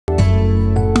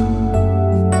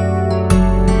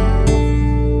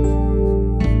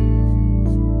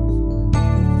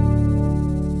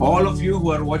who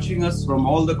are watching us from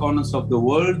all the corners of the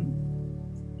world.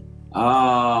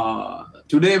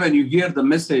 Today, when you hear the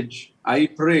message, I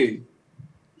pray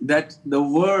that the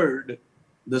word,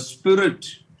 the Spirit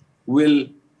will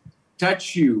touch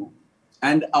you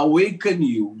and awaken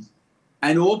you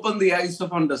and open the eyes of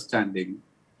understanding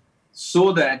so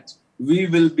that we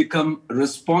will become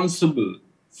responsible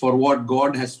for what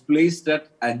God has placed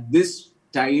at this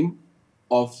time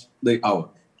of the hour.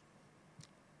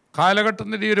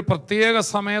 കാലഘട്ടത്തിൻ്റെ ഈ ഒരു പ്രത്യേക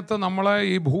സമയത്ത് നമ്മളെ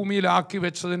ഈ ഭൂമിയിലാക്കി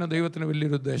വെച്ചതിന് ദൈവത്തിന്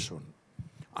വലിയൊരു ഉദ്ദേശമുണ്ട്.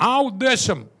 ആ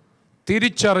ഉദ്ദേശം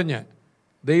തിരിച്ചറിഞ്ഞ്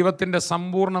ദൈവത്തിൻ്റെ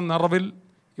സമ്പൂർണ്ണ നിറവിൽ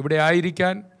ഇവിടെ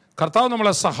ആയിരിക്കാൻ കർത്താവ്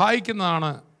നമ്മളെ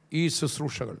സഹായിക്കുന്നതാണ് ഈ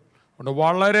ശുശ്രൂഷകൾ. അതുകൊണ്ട്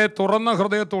വളരെ തുറന്ന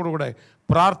ഹൃദയത്തോടുകൂടെ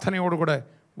പ്രാർത്ഥനയോടുകൂടെ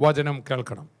വചനം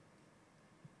കേൾക്കണം.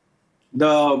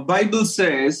 The Bible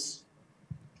says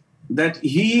that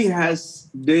He has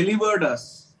delivered us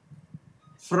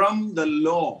from the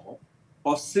law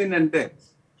of sin and death.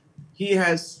 He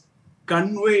has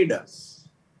conveyed us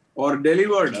or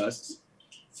delivered us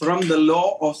from the law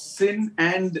of sin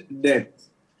and death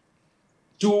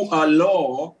to a law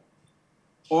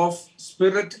of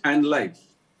spirit and life.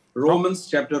 Romans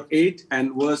chapter 8 and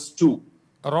verse 2.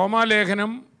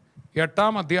 റോമാലേഖനം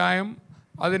 8-ാം അധ്യായം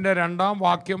അതിൻ്റെ 2-ാം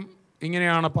വാക്യം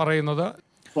ഇങ്ങനെയാണ് പറയുന്നത്.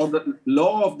 For the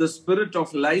law of the spirit of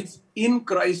life in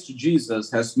Christ Jesus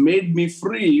has made me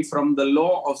free from the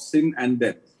law of sin and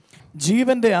death.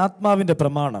 ജീവന്റെ ആത്മാവിന്റെ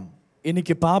പ്രമാണം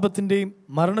എനിക്ക് പാപത്തിന്റെയും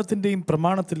മരണത്തിന്റെയും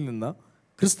പ്രമാണത്തിൽ നിന്ന്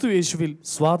ക്രിസ്തു യേശുവിൽ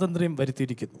സ്വാതന്ത്ര്യം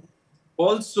വരുത്തിയിരിക്കുന്നു.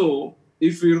 Also,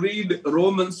 if we read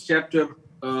Romans chapter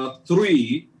 3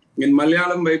 in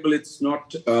Malayalam Bible, it's not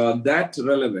that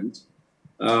relevant.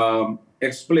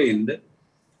 Explained,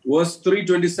 verse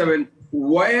 3:27.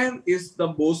 Where is the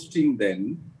boasting then?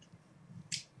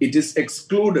 It is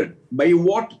excluded. By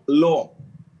what law?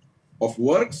 Of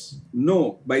works? No,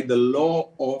 by the law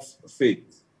of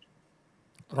faith.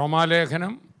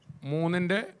 റോമാലേഖനം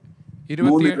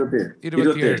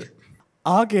 3:27.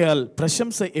 ആകയാൽ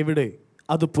പ്രശംസ എവിടെ?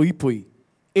 അത് പൊയ്പോയി.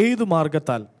 ഏതു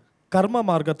മാർഗത്താൽ?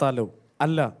 കർമ്മമാർഗത്താലോ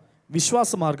അല്ല,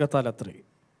 വിശ്വാസമാർഗത്താൽ അത്രേ.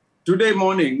 Today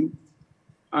morning,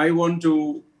 I want to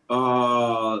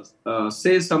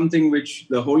say something which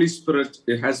the Holy Spirit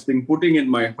has been putting in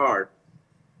my heart,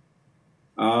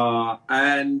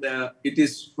 and it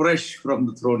is fresh from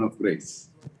the throne of grace.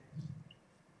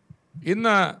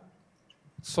 ഇന്ന്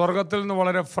സ്വർഗത്തിൽ നിന്ന്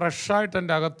വളരെ ഫ്രഷായിട്ട്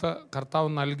എൻ്റെ അകത്ത് കർത്താവ്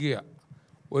നൽകിയ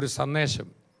ഒരു സന്ദേശം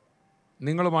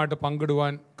നിങ്ങളുമായിട്ട്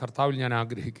പങ്കിടുവാൻ കർത്താവിൽ ഞാൻ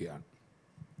ആഗ്രഹിക്കുകയാണ്.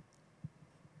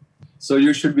 So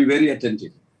you should be very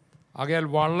attentive. ആകയാൽ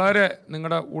വളരെ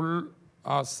നിങ്ങളുടെ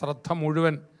ശ്രദ്ധ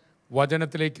മുഴുവൻ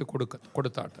വചനത്തിലേക്ക്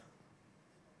കൊടുത്താട്ടെ.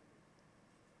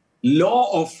 Law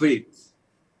of faith,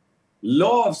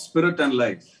 law of spirit and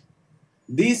life.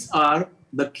 These are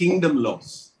the kingdom laws.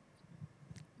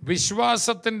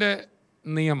 വിശ്വാസത്തിൻ്റെ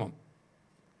നിയമം,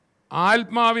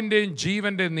 ആത്മാവിൻ്റെയും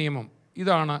ജീവൻ്റെ നിയമം,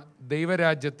 ഇതാണ്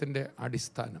ദൈവരാജ്യത്തിൻ്റെ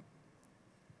അടിസ്ഥാനം.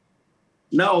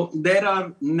 Now there are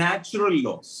natural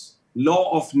laws, law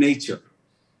of nature.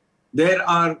 There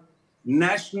are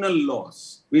national laws,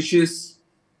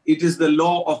 it is the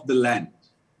law of the land.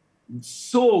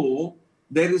 So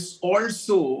there is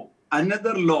also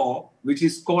another law which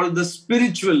is called the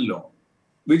spiritual law,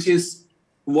 which is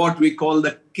what we call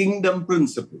the kingdom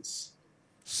principles.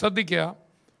 ശ്രദ്ധിക്കുക,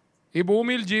 ഈ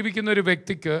ഭൂമിയിൽ ജീവിക്കുന്ന ഒരു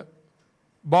വ്യക്തിക്ക്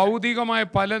ഭൗതികമായ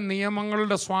പല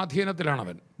നിയമങ്ങളുടെ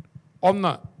സ്വാധീനത്തിലാണവൻ.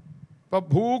 ഒന്ന്, ഇപ്പോൾ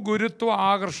ഭൂഗുരുത്വ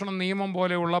ആകർഷണ നിയമം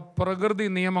പോലെയുള്ള പ്രകൃതി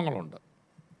നിയമങ്ങളുണ്ട്.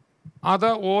 അത്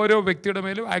ഓരോ വ്യക്തിയുടെ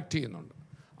മേലും ആക്ട് ചെയ്യുന്നുണ്ട്.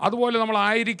 അതുപോലെ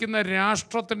നമ്മളായിരിക്കുന്ന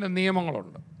രാഷ്ട്രത്തിൻ്റെ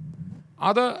നിയമങ്ങളുണ്ട്.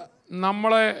 അത്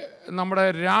നമ്മുടെ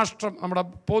രാഷ്ട്രം, നമ്മുടെ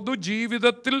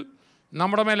പൊതുജീവിതത്തിൽ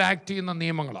നമ്മുടെ മേൽ ആക്ട് ചെയ്യുന്ന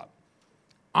നിയമങ്ങളാണ്.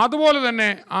 അതുപോലെ തന്നെ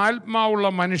ആത്മാവുള്ള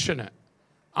മനുഷ്യന്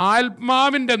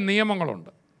ആത്മാവിൻ്റെ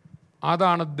നിയമങ്ങളുണ്ട്.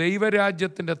 അതാണ്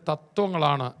ദൈവരാജ്യത്തിൻ്റെ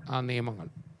തത്വങ്ങളാണ് ആ നിയമങ്ങൾ.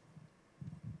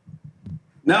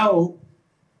 Now,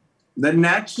 the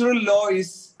natural law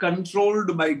is controlled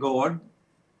by God.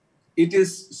 It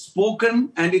is spoken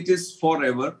and it is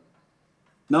forever.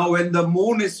 Now, when the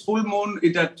moon is full moon,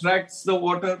 it attracts the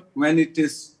water. When it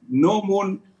is no moon,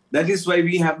 that is why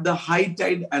we have the high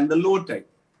tide and the low tide.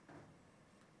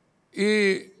 ഈ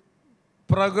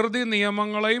പ്രകൃതി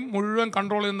നിയമങ്ങളെയും മുഴുവൻ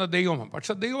control ചെയ്യുന്ന ദൈവമാണ്.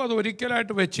 പക്ഷെ ദൈവം അത്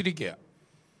ഒരിക്കലായിട്ട് വെച്ചിരിക്കുക.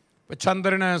 ഇപ്പം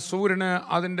ചന്ദ്രന്, സൂര്യന്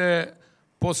അതിൻ്റെ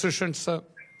പൊസിഷൻസ്,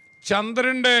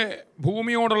 ചന്ദ്രൻ്റെ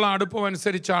ഭൂമിയോടുള്ള അടുപ്പം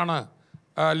അനുസരിച്ചാണ്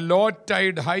ലോ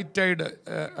ടൈഡ്, ഹൈ ടൈഡ്,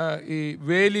 ഈ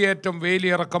വേലിയേറ്റം,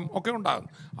 വേലിയിറക്കം ഒക്കെ ഉണ്ടാകും.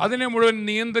 അതിനെ മുഴുവൻ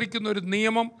നിയന്ത്രിക്കുന്ന ഒരു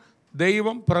നിയമം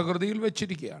ദൈവം പ്രകൃതിയിൽ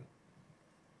വെച്ചിരിക്കുകയാണ്.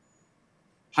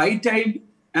 High tide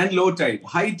and low tide.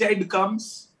 High tide comes,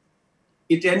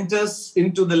 it enters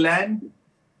into the land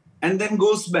and then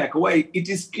goes back. Why? It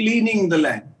is cleaning the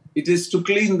land. It is to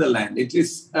clean the land. It is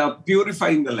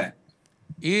purifying the land.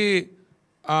 ഈ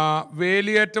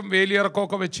വേലിയേറ്റം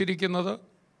വേലിയിറക്കമൊക്കെ വെച്ചിരിക്കുന്നത്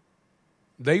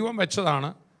ദൈവം വെച്ചതാണ്.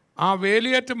 ആ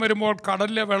വേലിയേറ്റം വരുമ്പോൾ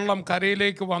കടലിലെ വെള്ളം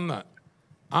കരയിലേക്ക് വന്ന്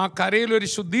ആ കരയിലൊരു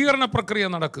ശുദ്ധീകരണ പ്രക്രിയ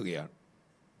നടക്കുകയാണ്.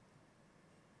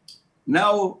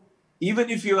 Now, even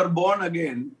if you are born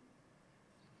again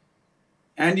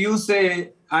and you say,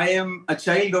 I am a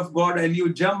child of God, and you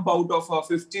jump out of a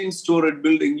 15-storied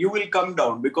building, you will come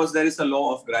down because there is a law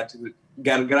of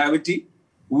gravity,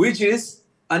 which is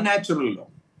a natural law.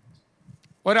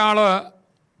 ഒരാൾ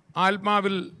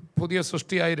ആത്മാവിൽ പുതിയ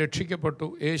സൃഷ്ടിയായി രക്ഷിക്കപ്പെട്ടു,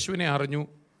 യേശുവിനെ അറിഞ്ഞു,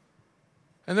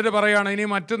 എന്നിട്ട് പറയുകയാണ് ഇനി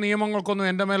മറ്റു നിയമങ്ങൾക്കൊന്നും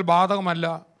എൻ്റെ മേൽ ബാധകമല്ല,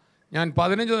 ഞാൻ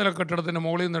 15 നില കെട്ടിടത്തിൻ്റെ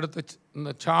മുകളിൽ നിന്നെടുത്ത്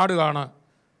ചാടുകയാണ്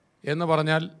എന്ന്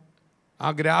പറഞ്ഞാൽ ആ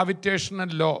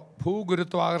ഗ്രാവിറ്റേഷണൽ ലോ,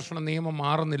 ഭൂഗുരുത്വാകർഷണ നിയമം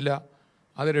മാറുന്നില്ല.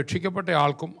 അത് രക്ഷിക്കപ്പെട്ട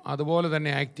ആൾക്കും അതുപോലെ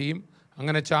തന്നെ ആക്ട് ചെയ്യും.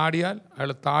 അങ്ങനെ ചാടിയാൽ അയാൾ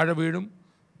താഴെ വീഴും,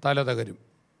 തല തകരും.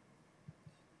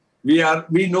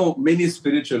 We know many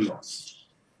spiritual laws.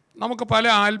 നമുക്ക് പല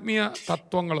ആത്മീയ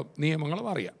തത്വങ്ങളും നിയമങ്ങളും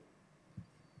അറിയാം.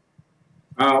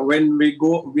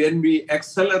 When we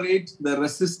accelerate, the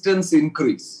resistance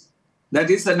increase. That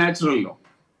is a natural law.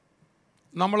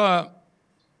 നമ്മൾ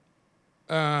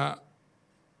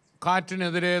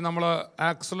കാറ്റിനെതിരെ നമ്മൾ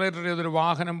ആക്സലറേറ്റർ ചെയ്തൊരു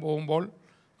വാഹനം പോകുമ്പോൾ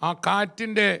ആ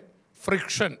കാറ്റിൻ്റെ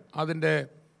ഫ്രിക്ഷൻ,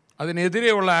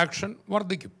 അതിനെതിരെയുള്ള ആക്ഷൻ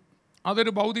വർദ്ധിക്കും.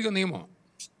 അതൊരു ഭൗതിക നിയമമാണ്.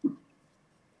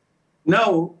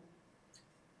 Now,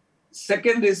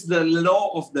 second is the law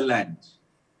of the land.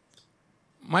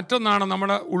 മറ്റൊന്നാണ്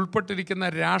നമ്മുടെ ഉൾപ്പെട്ടിരിക്കുന്ന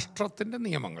രാഷ്ട്രത്തിൻ്റെ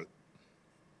നിയമങ്ങൾ.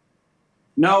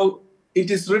 Now, it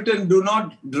is written, do not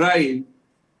drive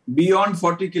beyond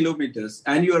 40 kilometers,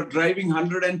 and you are driving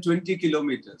 120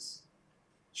 kilometers.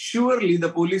 Surely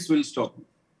the police will stop you.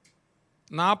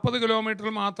 40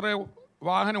 കിലോമീറ്ററിൽ മാത്രമേ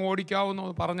വാഹനം ഓടിക്കാവൂന്ന്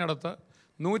പറഞ്ഞിടത്ത്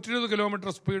 120 കിലോമീറ്റർ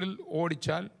സ്പീഡിൽ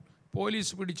ഓടിച്ചാൽ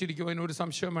പോലീസ് പിടിച്ചിരിക്കും. അതിനൊരു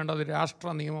സംശയം വേണ്ട, അത് രാഷ്ട്ര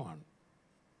നിയമമാണ്.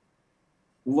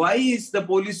 Why is the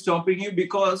police stopping you?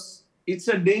 Because it's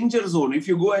a danger zone. If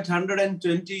you go at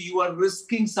 120, you are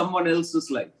risking someone else's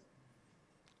life.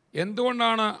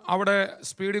 എന്തുകൊണ്ടാണ് അവിടെ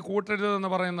സ്പീഡ് കൂട്ടരുതെന്ന്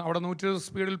പറയുന്നത്? അവിടെ 120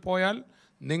 സ്പീഡിൽ പോയാൽ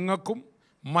നിങ്ങൾക്കും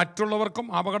മറ്റുള്ളവർക്കും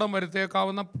അപകടം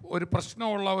വരുത്തേക്കാവുന്ന ഒരു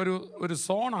പ്രശ്നമുള്ള ഒരു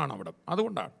സോണാണ് അവിടെ.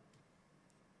 അതുകൊണ്ടാണ്.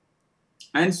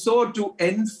 And so to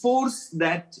enforce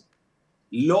that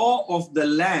law of the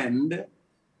land,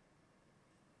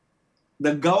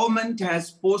 the government has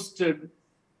posted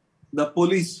the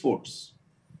police force.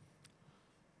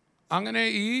 അങ്ങനെ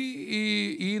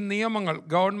ഈ നിയമങ്ങൾ,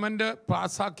 ഗവൺമെൻറ്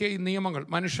പാസ്സാക്കിയ ഈ നിയമങ്ങൾ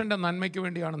മനുഷ്യൻ്റെ നന്മയ്ക്ക്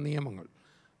വേണ്ടിയാണ് നിയമങ്ങൾ.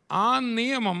 ആ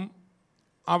നിയമം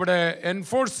അവിടെ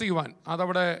എൻഫോഴ്സ് ചെയ്യുവാൻ,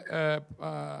 അതവിടെ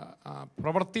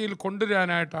പ്രവൃത്തിയിൽ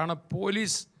കൊണ്ടുവരാനായിട്ടാണ്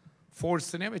പോലീസ്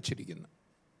ഫോഴ്സിനെ വെച്ചിരിക്കുന്നത്.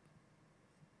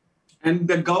 And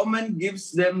the government gives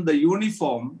them the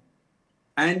uniform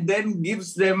and then gives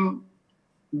them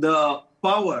the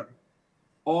power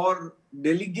or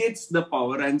delegates the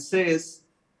power and says,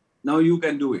 now you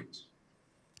can do it.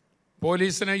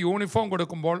 പോലീസിന് യൂണിഫോം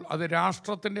കൊടുക്കുമ്പോൾ അത്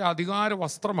രാഷ്ട്രത്തിൻ്റെ അധികാര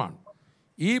വസ്ത്രമാണ്.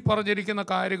 ഈ പറഞ്ഞിരിക്കുന്ന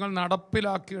കാര്യങ്ങൾ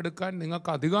നടപ്പിലാക്കിയെടുക്കാൻ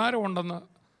നിങ്ങൾക്ക് അധികാരമുണ്ടെന്ന്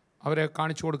അവരെ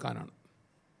കാണിച്ചു കൊടുക്കാനാണ്.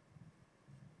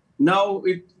 Now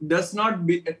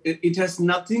it has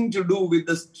nothing to do with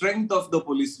the strength of the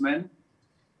policeman,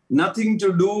 nothing to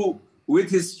do with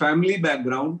his family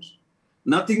background,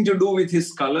 nothing to do with his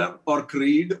color or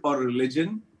creed or religion.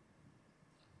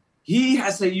 He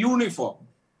has a uniform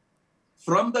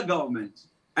from the government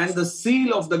and the seal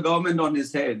of the government on his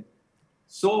head,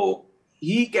 so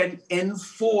he can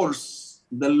enforce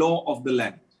the law of the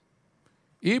land.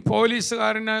 ഈ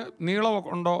പോലീസുകാരന്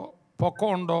നീളമുണ്ടോ,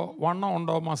 പൊക്കമുണ്ടോ,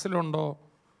 വണ്ണമുണ്ടോ, മസിലുണ്ടോ,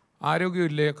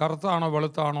 ആരോഗ്യമില്ലേ, കറുത്താണോ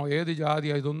വെളുത്താണോ, ഏത്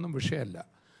ജാതിയോ, ഇതൊന്നും വിഷയമല്ല.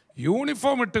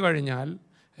 Uniform ഇട്ട് കഴിഞ്ഞാൽ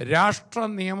രാഷ്ട്ര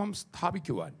നിയമം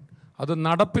സ്ഥാപിക്കുവാൻ, അത്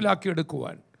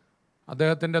നടപ്പിലാക്കിയെടുക്കുവാൻ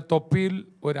അദ്ദേഹത്തിൻ്റെ തൊപ്പിയിൽ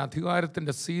ഒരു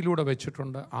അധികാരത്തിൻ്റെ സീലൂടെ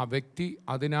വെച്ചിട്ടുണ്ട്. ആ വ്യക്തി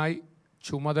അതിനായി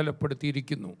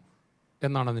ചുമതലപ്പെടുത്തിയിരിക്കുന്നു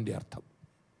എന്നാണ് അതിൻ്റെ അർത്ഥം.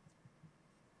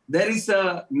 There is a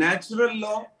natural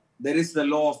law, there is the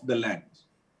law of the land.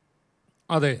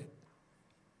 അതെ,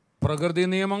 പ്രകൃതി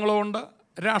നിയമങ്ങളുമുണ്ട്,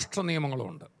 രാഷ്ട്ര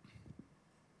നിയമങ്ങളുമുണ്ട്.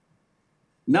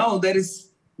 Now there is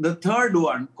the third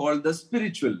one called the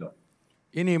spiritual law.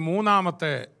 ഇനി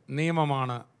മൂന്നാമത്തെ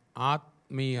നിയമമാണ്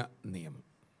ആത്മീയ നിയമം.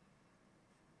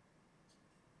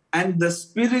 And the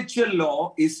spiritual law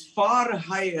is far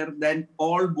higher than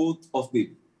all both of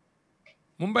them.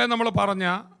 മുമ്പേ നമ്മൾ പറഞ്ഞ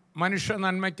മനുഷ്യ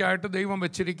നന്മയ്ക്കായിട്ട് ദൈവം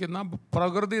വെച്ചിരിക്കുന്ന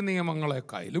പ്രകൃതി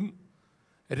നിയമങ്ങളെക്കാളും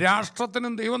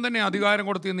രാഷ്ട്രത്തിനും ദൈവം തന്നെ അധികാരം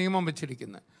കൊടുത്ത് നിയമം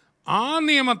വെച്ചിരിക്കുന്നത്. ആ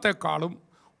നിയമത്തെക്കാളും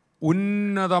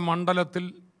ഉന്നത മണ്ഡലത്തിൽ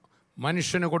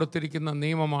മനുഷ്യന് കൊടുത്തിരിക്കുന്ന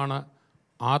നിയമമാണ്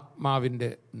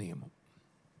ആത്മാവിൻ്റെ നിയമം.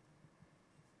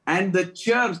 and the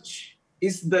church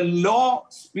is the law,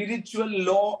 spiritual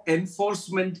law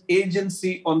enforcement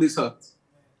agency on this earth.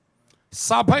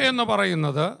 സഭ എന്ന്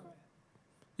പറയുന്നത്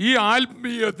ഈ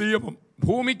ആത്മീയ നിയമം,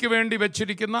 ഭൂമിക്ക് വേണ്ടി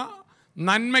വെച്ചിരിക്കുന്ന,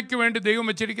 നന്മയ്ക്ക് വേണ്ടി ദൈവം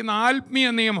വെച്ചിരിക്കുന്ന ആത്മീയ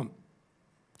നിയമം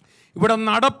ഇവിടെ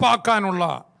നടപ്പാക്കാനുള്ള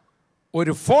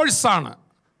ഒരു ഫോഴ്സാണ്,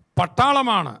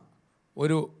 പട്ടാളമാണ്,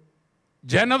 ഒരു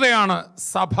ജനതയാണ്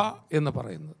സഭ എന്ന്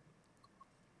പറയുന്നത്.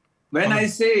 When I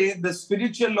say the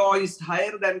spiritual law is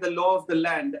higher than the law of the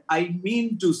land, I mean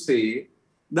to say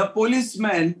the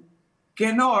policeman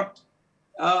cannot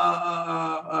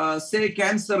say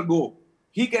cancer go.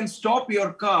 He can stop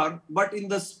your car, but in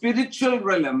the spiritual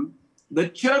realm, the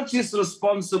church is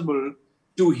responsible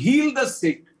to heal the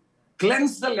sick,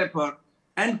 cleanse the leper,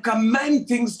 and command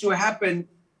things to happen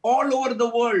all over the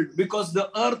world, because the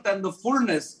earth and the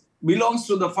fullness belongs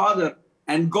to the Father,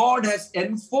 and God has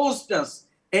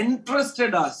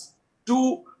entrusted us to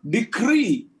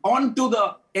decree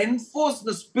enforce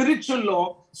the spiritual law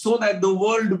so that the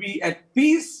world be at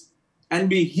peace and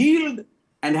be healed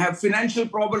and have financial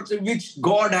property which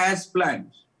God has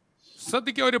planned.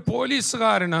 ശ്രദ്ധിക്കുക, ഒരു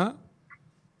പോലീസുകാരന്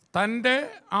തൻ്റെ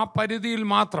ആ പരിധിയിൽ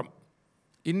മാത്രം,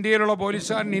 ഇന്ത്യയിലുള്ള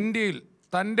പോലീസുകാരൻ ഇന്ത്യയിൽ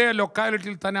തൻ്റെ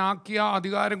ലൊക്കാലിറ്റിയിൽ തന്നെ ആക്കിയ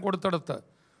അധികാരം കൊടുത്തെടുത്ത്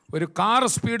ഒരു കാർ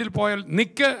സ്പീഡിൽ പോയാൽ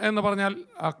നിൽക്ക് എന്ന് പറഞ്ഞാൽ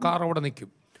ആ കാർ അവിടെ നിൽക്കും.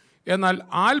 എന്നാൽ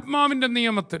ആത്മാവിൻ്റെ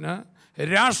നിയമത്തിന്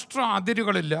രാഷ്ട്ര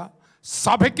അതിരുകളില്ല.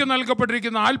 സഭയ്ക്ക്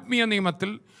നൽകപ്പെട്ടിരിക്കുന്ന ആത്മീയ നിയമത്തിൽ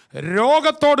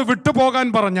രോഗത്തോട് വിട്ടുപോകാൻ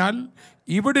പറഞ്ഞാൽ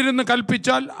ഇവിടെ ഇരുന്ന്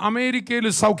കൽപ്പിച്ചാൽ അമേരിക്കയിൽ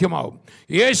സൗഖ്യമാവും.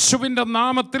 യേശുവിൻ്റെ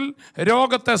നാമത്തിൽ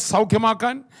രോഗത്തെ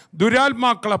സൗഖ്യമാക്കാൻ,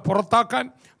 ദുരാത്മാക്കളെ പുറത്താക്കാൻ,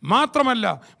 മാത്രമല്ല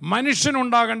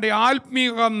മനുഷ്യനുണ്ടാകേണ്ട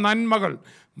ആത്മീയ നന്മകൾ,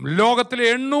 ലോകത്തിലെ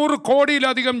 800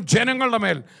 കോടിയിലധികം ജനങ്ങളുടെ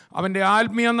മേൽ അവൻ്റെ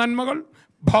ആത്മീയ നന്മകൾ,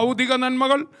 ഭൗതിക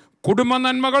നന്മകൾ, കുടുംബ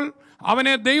നന്മകൾ,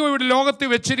 അവനെ ദൈവം ഇവിടെ ലോകത്തിൽ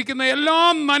വെച്ചിരിക്കുന്ന എല്ലാ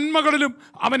നന്മകളിലും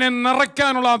അവനെ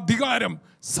നിറയ്ക്കാനുള്ള അധികാരം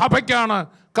സഭയ്ക്കാണ്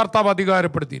കർത്താവ്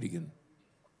അധികാരപ്പെടുത്തിയിരിക്കുന്നത്.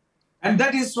 And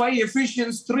that is why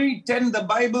Ephesians 3:10, the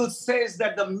Bible says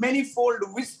that the manifold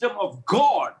wisdom of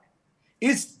God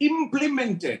is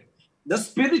implemented. The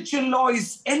spiritual law is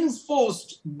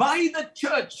enforced by the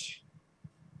church.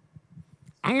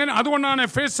 അങ്ങനെ അതുകൊണ്ടാണ്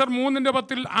എഫേസ്യർ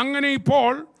 3:10 അങ്ങനെ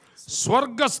ഇപ്പോൾ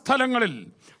സ്വർഗസ്ഥലങ്ങളിൽ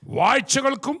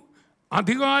വാഴ്ചകൾക്കും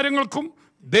അധികാരങ്ങൾക്കും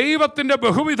ദൈവത്തിൻ്റെ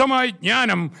ബഹുവിധമായ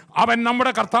ജ്ഞാനം അവൻ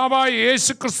നമ്മുടെ കർത്താവായ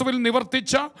യേശു ക്രിസ്തുവിൽ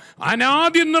നിവർത്തിച്ച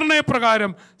അനാദി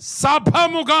നിർണയപ്രകാരം സഭ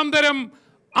മുഖാന്തരം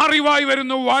അറിവായി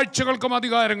വരുന്നു വാഴ്ചകൾക്കും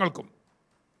അധികാരങ്ങൾക്കും.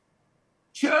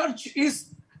 Church is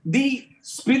the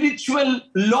spiritual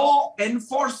law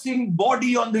enforcing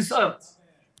body on this earth.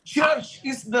 Church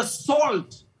is the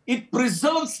salt, it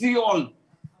preserves the all.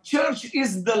 Church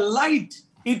is the light,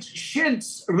 it sheds,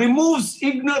 removes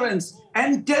ignorance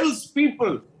and tells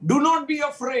people, do not be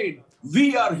afraid, we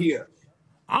are here.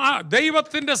 ആ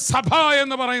ദൈവത്തിൻ്റെ സഭ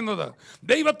എന്ന് പറയുന്നത്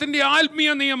ദൈവത്തിൻ്റെ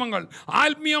ആത്മീയ നിയമങ്ങൾ,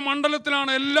 ആത്മീയ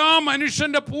മണ്ഡലത്തിലാണ് എല്ലാ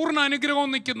മനുഷ്യൻ്റെ പൂർണ്ണ അനുഗ്രഹവും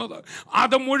നിൽക്കുന്നത്.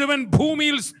 അത് മുഴുവൻ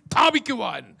ഭൂമിയിൽ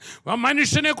സ്ഥാപിക്കുവാൻ,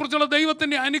 മനുഷ്യനെക്കുറിച്ചുള്ള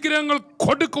ദൈവത്തിൻ്റെ അനുഗ്രഹങ്ങൾ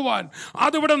കൊടുക്കുവാൻ,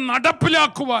 അതിവിടെ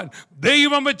നടപ്പിലാക്കുവാൻ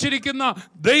ദൈവം വെച്ചിരിക്കുന്ന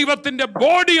ദൈവത്തിൻ്റെ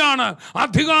ബോഡിയാണ്,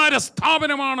 അധികാര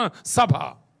സ്ഥാപനമാണ് സഭ.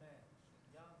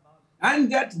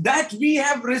 And that we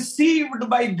have received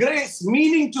by grace,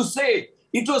 meaning to say,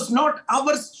 it was not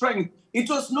our strength, it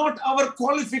was not our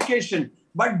qualification,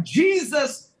 but Jesus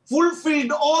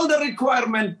fulfilled all the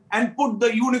requirement and put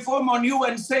the uniform on you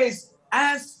and says,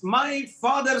 as my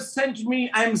Father sent me,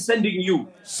 I am sending you.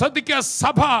 ശ്രദ്ധിക്കുക,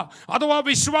 സഭ അഥവാ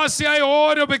വിശ്വാസിയായ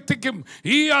ഓരോ വ്യക്തിക്കും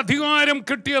ഈ അധികാരം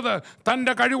കിട്ടിയത്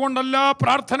തൻ്റെ കഴിവുകൊണ്ടല്ല,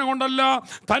 പ്രാർത്ഥന കൊണ്ടല്ല,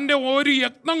 തൻ്റെ ഒരു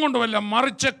യത്നം കൊണ്ടുമല്ല,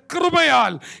 മറിച്ച്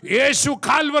കൃപയാൽ യേശു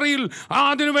കാൽവറിയിൽ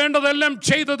അതിന് വേണ്ടതെല്ലാം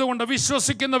ചെയ്തതുകൊണ്ട്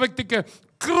വിശ്വസിക്കുന്ന വ്യക്തിക്ക്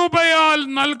കൃപയാൽ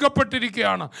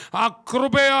നൽകപ്പെട്ടിരിക്കുകയാണ്. ആ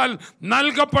കൃപയാൽ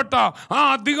നൽകപ്പെട്ട ആ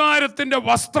അധികാരത്തിൻ്റെ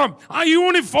വസ്ത്രം, ആ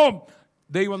യൂണിഫോം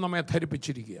ദൈവം നമ്മെ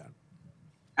ധരിപ്പിച്ചിരിക്കുകയാണ്.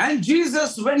 And Jesus,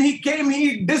 when he came, he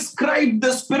described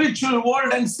the spiritual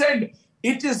world and said,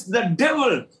 it is the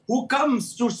devil who comes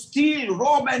to steal,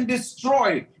 rob and destroy.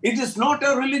 It is not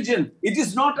a religion. It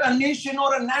is not a nation or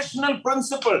a national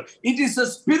principle. It is a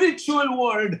spiritual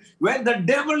world where the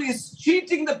devil is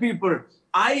cheating the people.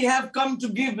 I have come to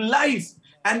give life,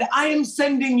 and I am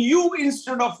sending you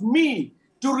instead of me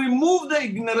to remove the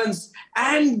ignorance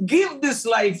and give this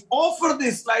life, offer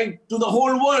this life to the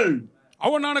whole world.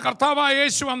 അതുകൊണ്ടാണ് കർത്താവായ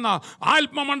യേശു വന്ന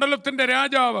ആത്മമണ്ഡലത്തിൻ്റെ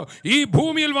രാജാവ് ഈ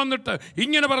ഭൂമിയിൽ വന്നിട്ട്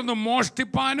ഇങ്ങനെ പറഞ്ഞു,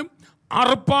 മോഷ്ടിപ്പാനും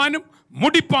അറുപ്പാനും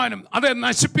മുടിപ്പാനും, അതെ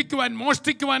നശിപ്പിക്കുവാൻ,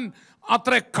 മോഷ്ടിക്കുവാൻ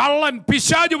അത്ര കള്ളൻ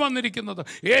പിശാച് വന്നിരിക്കുന്നത്.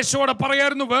 യേശുവോടെ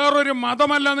പറയായിരുന്നു, വേറൊരു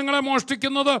മതമല്ല നിങ്ങളെ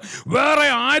മോഷ്ടിക്കുന്നത്, വേറെ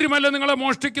ആരുമല്ല നിങ്ങളെ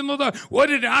മോഷ്ടിക്കുന്നത്,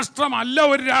 ഒരു രാഷ്ട്രമല്ല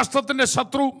ഒരു രാഷ്ട്രത്തിൻ്റെ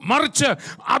ശത്രു, മറിച്ച്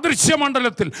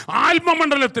അദൃശ്യമണ്ഡലത്തിൽ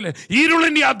ആത്മമണ്ഡലത്തിൽ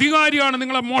ഇരുളിൻ്റെ അധികാരിയാണ്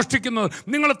നിങ്ങളെ മോഷ്ടിക്കുന്നത്.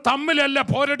 നിങ്ങൾ തമ്മിലല്ല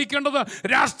പോരടിക്കേണ്ടത്,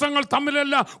 രാഷ്ട്രങ്ങൾ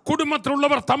തമ്മിലല്ല,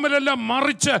 കുടുംബത്തിലുള്ളവർ തമ്മിലല്ല,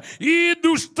 മറിച്ച് ഈ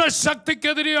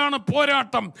ദുഷ്ടശക്തിക്കെതിരെയാണ്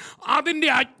പോരാട്ടം. അതിൻ്റെ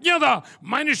അജ്ഞത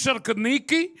മനുഷ്യർക്ക്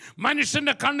നീക്കി,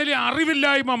 മനുഷ്യൻ്റെ കണ്ണിലെ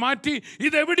അറിവില്ലായ്മ മാറ്റി,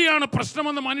 ഇതെവിടെയാണ്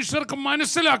പ്രശ്നമെന്ന് മനുഷ്യർക്ക്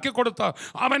മനസ്സിലാക്കി കൊടുത്ത്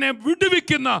അവനെ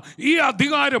വിടുവിക്കുന്ന ഈ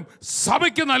അധികാരം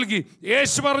സഭയ്ക്ക് നൽകി.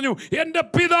 യേശു പറഞ്ഞു, എൻ്റെ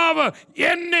പിതാവ്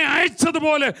എന്നെ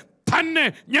അയച്ചതുപോലെ തന്നെ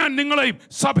ഞാൻ നിങ്ങളെയും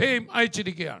സഭയെയും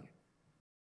അയച്ചിരിക്കുകയാണ്.